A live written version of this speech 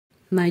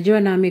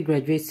Nigerian Army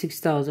graduates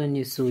 6,000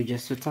 new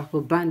soldiers to tackle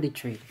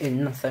banditry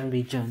in northern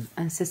region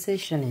and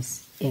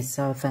secessionists in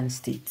southern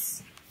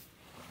states.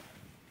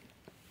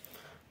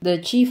 The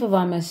Chief of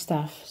Army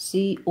Staff,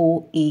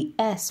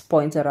 COAS,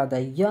 pointed out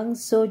that young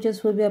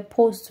soldiers will be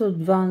opposed to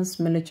advanced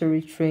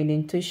military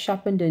training to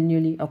sharpen their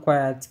newly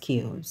acquired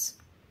skills.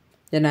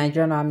 The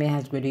Nigerian Army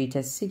has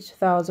graduated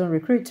 6,000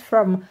 recruits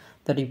from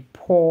the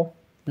Ipob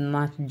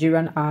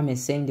Nigerian Army,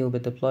 saying they will be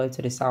deployed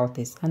to the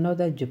southeast and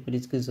other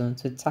geopolitical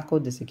zones to tackle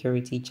the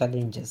security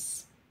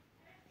challenges.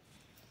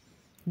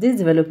 This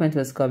development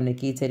was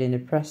communicated in a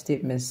press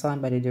statement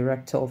signed by the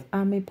Director of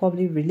Army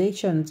Public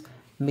Relations,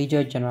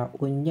 Major General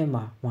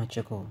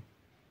Ñ'Army.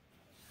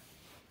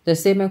 The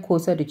statement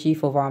quoted the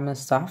Chief of Army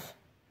Staff,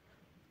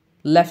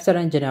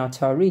 Lieutenant General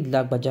Taoreed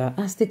Lagbaja,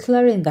 as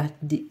declaring that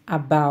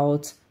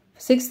about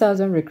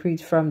 6,000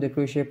 recruits from the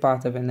crucial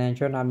part of the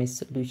Nigerian Army's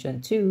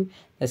solution to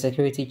the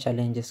security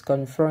challenges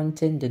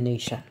confronting the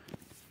nation.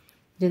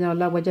 General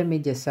Lagbaja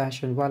made the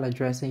assertion while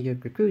addressing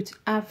youth recruits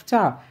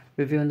after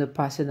reviewing the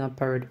passing on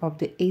parade of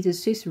the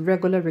 86th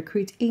regular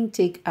recruit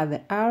intake at the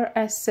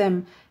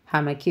RSM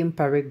Hamakim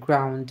Parade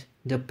Ground,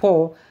 the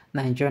Ipob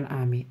Nigerian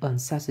Army, on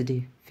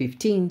Saturday,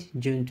 15th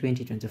June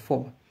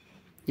 2024.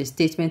 The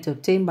statement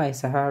obtained by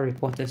Sahara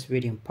reporters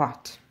read in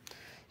part,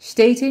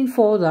 stating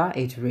further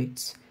it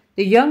reads,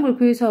 "The young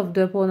recruits of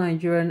the Ipob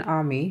Nigerian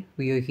Army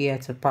we are here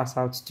to pass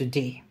out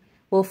today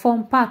will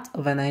form part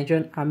of a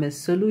Nigerian Army's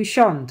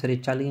solution to the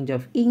challenge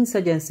of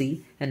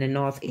insurgency in the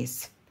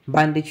northeast,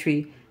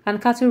 banditry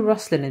and cattle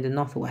rustling in the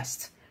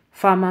northwest,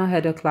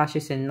 farmer-herder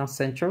clashes in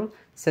north-central,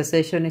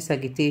 secessionist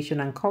agitation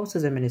and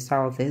cultism in the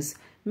southeast,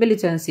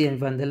 militancy and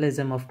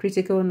vandalism of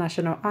critical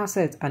national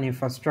assets and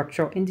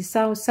infrastructure in the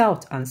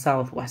south-south and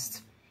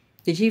southwest."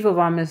 The Chief of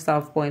Army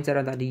Staff pointed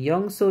out that the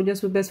young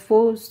soldiers will be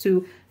exposed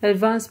to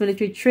advanced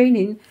military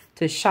training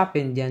to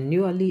sharpen their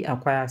newly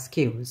acquired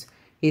skills.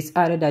 It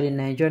added that the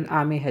Nigerian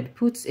Army had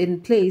put in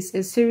place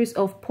a series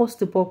of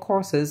post-Ipob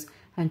courses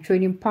and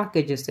training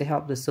packages to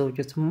help the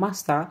soldiers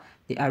master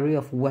the array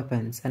of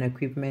weapons and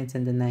equipment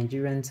in the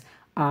Nigerian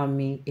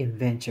Army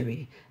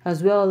inventory,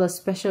 as well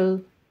as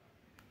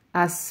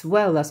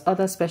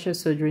other special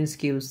soldiering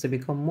skills to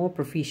become more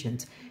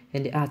proficient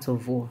in the art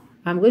of war.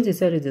 I'm going to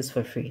tell you this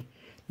for free.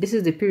 This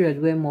is the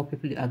period where more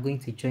people are going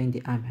to join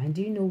the army. And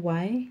do you know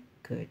why?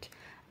 Good.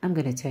 I'm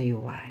going to tell you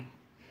why.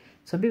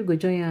 Some people go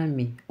join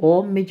army,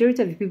 or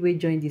majority of the people who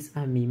join this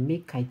army,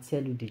 make I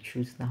tell you the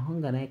truth. Now,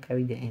 hunger and I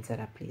carry the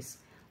entire place.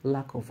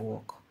 Lack of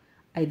work.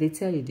 They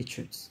tell you the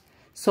truth.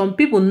 Some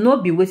people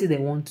not be what they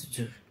want to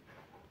do.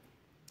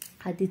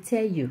 They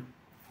tell you.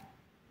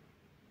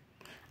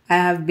 I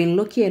have been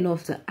lucky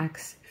enough to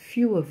ask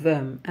few of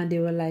them, and they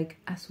were like,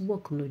 as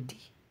work no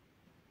day.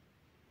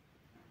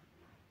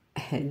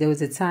 There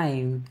was a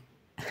time,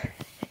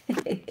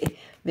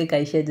 make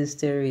I share this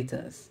story with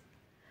us.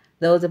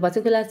 There was a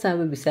particular time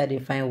we decided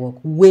to find work.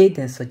 Wait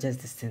and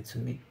suggest this thing to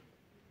me.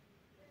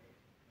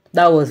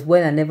 That was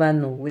when I never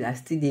know. When I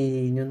still,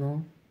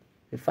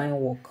 they find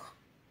work.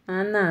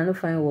 And now I don't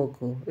find work.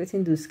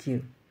 Waiting do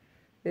skill.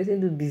 Waiting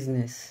do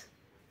business.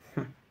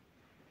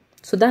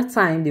 So that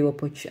time I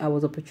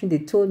was opportune. They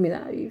told me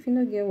that if you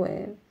don't get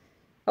well.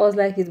 I was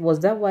like, was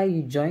that why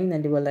you joined?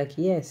 And they were like,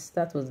 yes,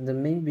 that was the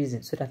main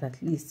reason. So that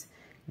at least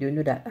they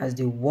know that as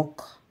they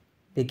work,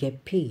 they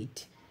get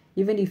paid.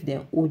 Even if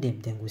they owe them,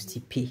 they will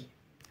still pay.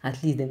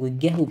 At least they will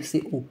get hope,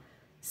 say, oh,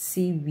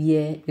 see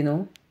where,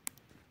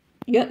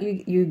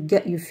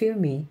 you feel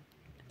me?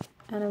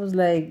 And I was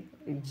like,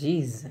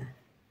 geez,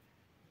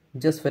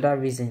 just for that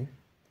reason.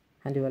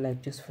 And they were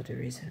like, just for the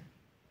reason.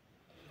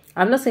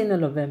 I'm not saying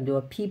all of them. There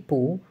were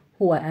people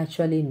who I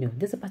actually knew.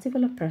 There's a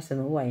particular person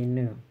who I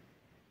knew.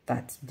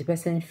 That the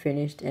person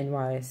finished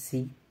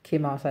NYSC,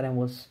 came outside and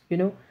was,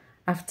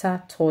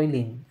 after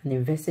toiling and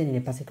investing in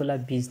a particular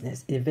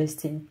business,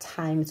 investing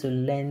time to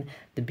learn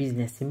the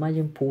business.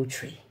 Imagine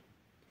poetry.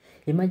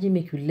 Imagine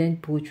make you learn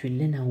poetry,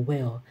 learn and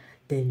well,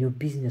 then your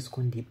business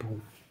can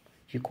boom.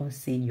 You can't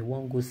say you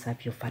won't go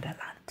serve your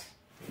fatherland.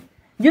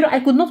 I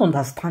could not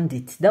understand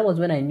it. That was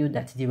when I knew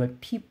that there were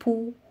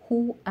people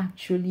who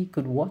actually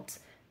could what?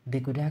 They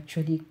could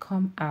actually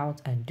come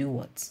out and do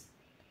what?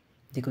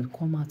 They could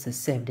come out to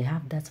serve. They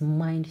have that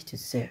mind to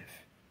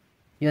serve.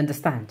 You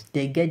understand?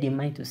 They get the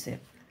mind to serve.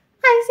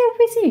 I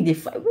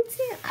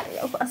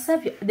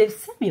say, they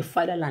serve your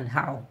fatherland.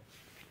 How?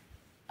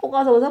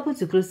 Because I was able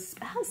to close.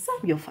 How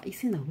serve your father? You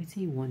see now, what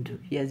you want to do?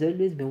 He has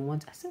always been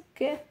wanting. I said,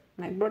 okay,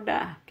 my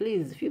brother,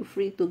 please feel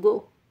free to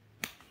go.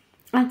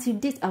 Until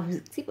this, I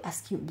was still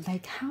asking,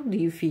 like, how do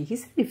you feel? He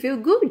said, he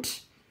feels good.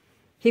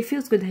 He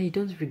feels good that he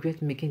don't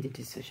regret making the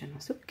decision. I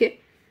said, okay.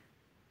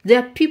 There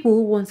are people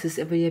who want to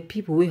say, but there are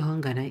people who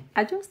hunger. And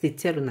I just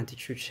tell them the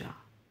truth.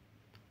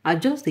 I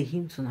just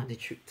hint on the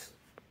truth.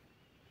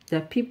 There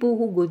are people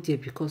who go there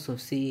because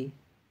of, say, you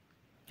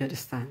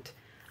understand.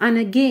 And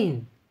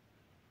again,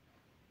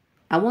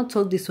 I won't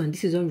talk this one.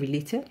 This is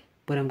unrelated,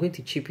 but I'm going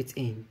to chip it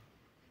in.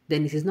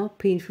 Then it is not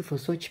painful for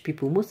such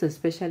people, most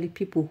especially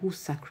people who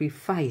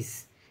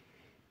sacrifice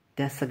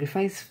They are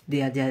sacrifice,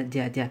 they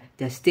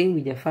are staying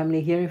with their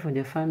family, hearing from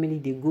their family,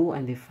 they go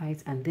and they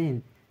fight, and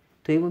then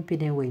to even pay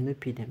them, well, you not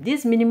pay them.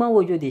 This minimum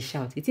wage they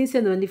shout, it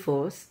isn't only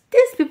for us.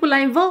 These people are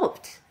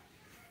involved.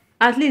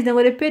 At least they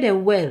will pay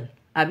them well,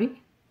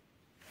 Abby.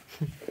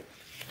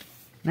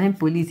 Now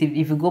police,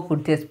 if you go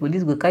protest,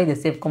 police go carry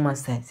themselves come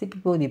outside. See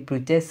people they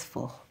protest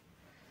for.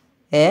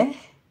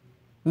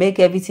 Make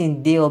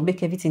everything there or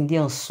make everything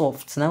there on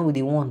soft. Now what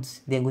they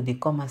want, they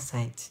come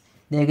outside.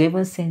 They go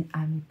even send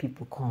army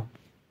people come.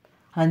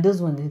 And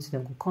those ones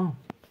then go come.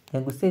 They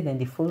go say then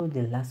they follow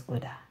the last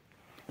order.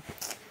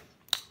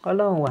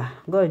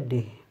 God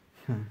day.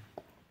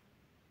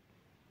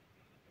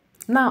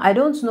 Now I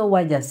don't know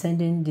why they're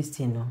sending this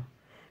thing, no?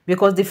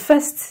 Because the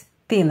first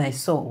thing I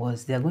saw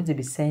was they're going to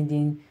be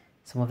sending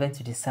some of them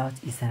to the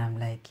southeast, and I'm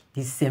like,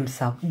 this same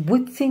south.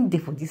 Waiting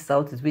there for this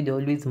south is where they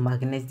always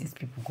magnet these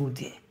people go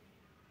there.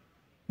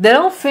 They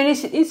don't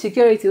finish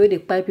insecurity where they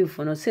pipe people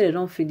for no say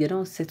they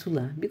don't settle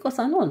her. Because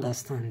I don't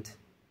understand.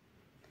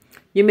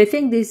 You may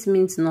think this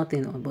means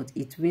nothing, but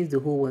it means the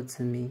whole world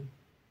to me.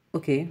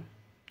 Okay,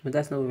 but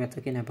that's not what we're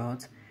talking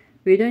about.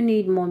 We don't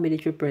need more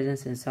military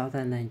presence in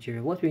southern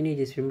Nigeria. What we need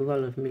is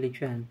removal of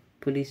military and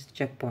police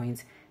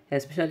checkpoints,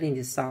 especially in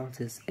the south.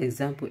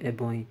 Example,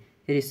 Ebonyi.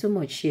 There is so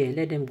much here.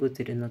 Let them go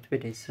to the north where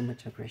there is so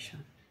much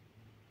aggression.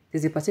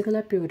 There's a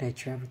particular period I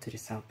traveled to the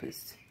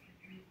southeast.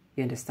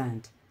 You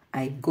understand?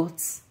 I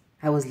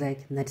was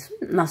like, that's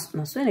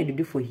what I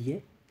do for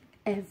here.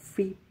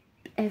 Every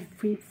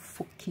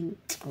fucking,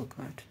 oh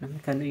God, no, I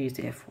cannot use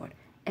the F word.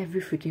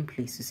 Every freaking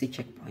place you see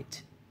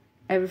checkpoint.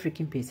 Every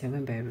freaking place I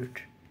went by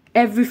route.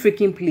 Every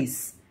freaking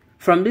place.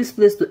 From this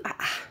place to,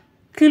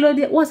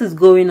 clearly, what is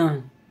going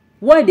on?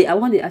 Why they,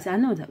 I said, I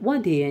know that,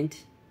 what they end?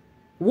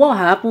 What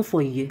happened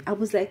for you? I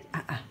was like,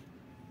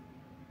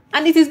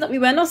 And it is not, we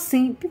were not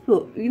seeing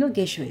people, you know,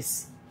 get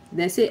choice.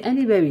 They say,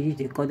 anywhere you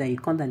they call that, you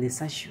come down, they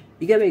search you.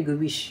 You get where you go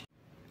wish.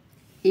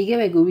 You get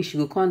where you go wish, you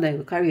go come down, you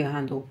go carry your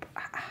hand up.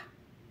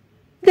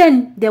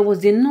 Then there was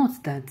the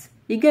note that,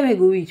 you get where you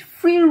go wish,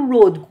 free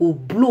road go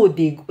blow,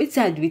 they go, which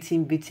I do it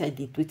in, which I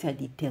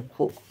tell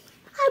folk.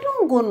 I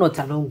don't go north,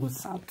 I don't go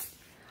south.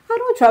 I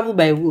don't travel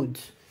by road.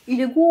 If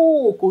they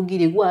go Kogi,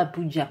 they go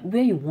Abuja,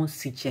 where you want to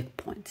see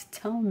checkpoint,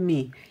 tell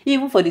me.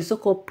 Even for the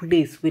so-called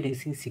place where they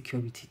see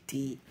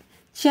security,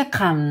 check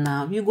them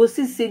now. You go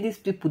see say these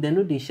people, they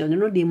know they share, they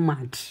know they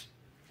mad.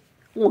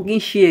 They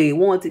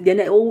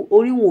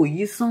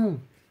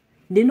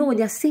know what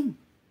they're saying.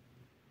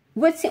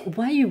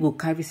 Why you go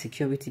carry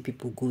security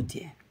people go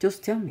there?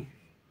 Just tell me.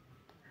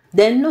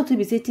 Then not to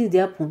be saying things they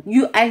happen.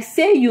 I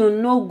say you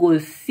no go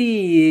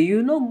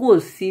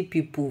see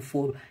people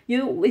for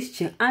which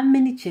check how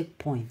many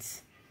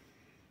checkpoints?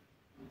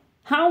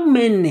 How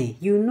many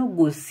you no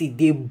go see?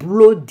 They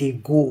blow, they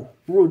go,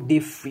 road they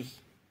free.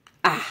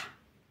 Come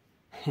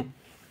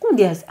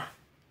there,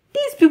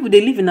 these people they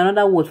live in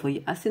another world for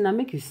you. I say now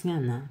make you see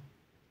now.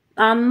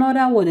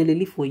 Another world they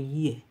live for a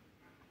year.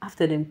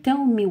 After them,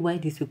 tell me why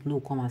these people no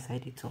come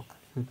outside they talk.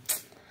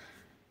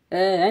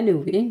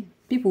 Anyway,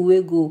 people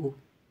will go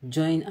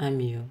join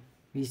army.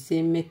 We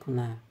say make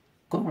una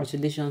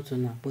congratulations to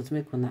una, but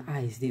make una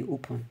eyes they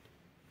open.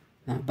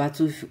 Now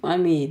battlefield,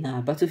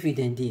 battlefield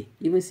and day.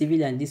 Even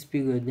civilian this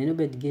period, they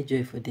nobody get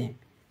joy for them.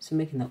 So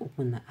make una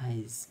open the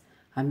eyes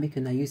and make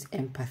una use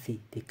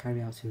empathy. They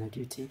carry out your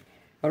duty.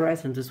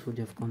 Alright, and this would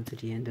have come to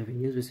the end of the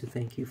news. We should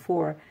thank you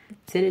for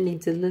tuning in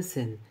to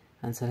listen.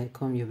 Until I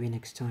come your way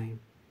next time.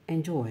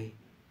 Enjoy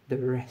the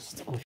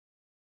rest of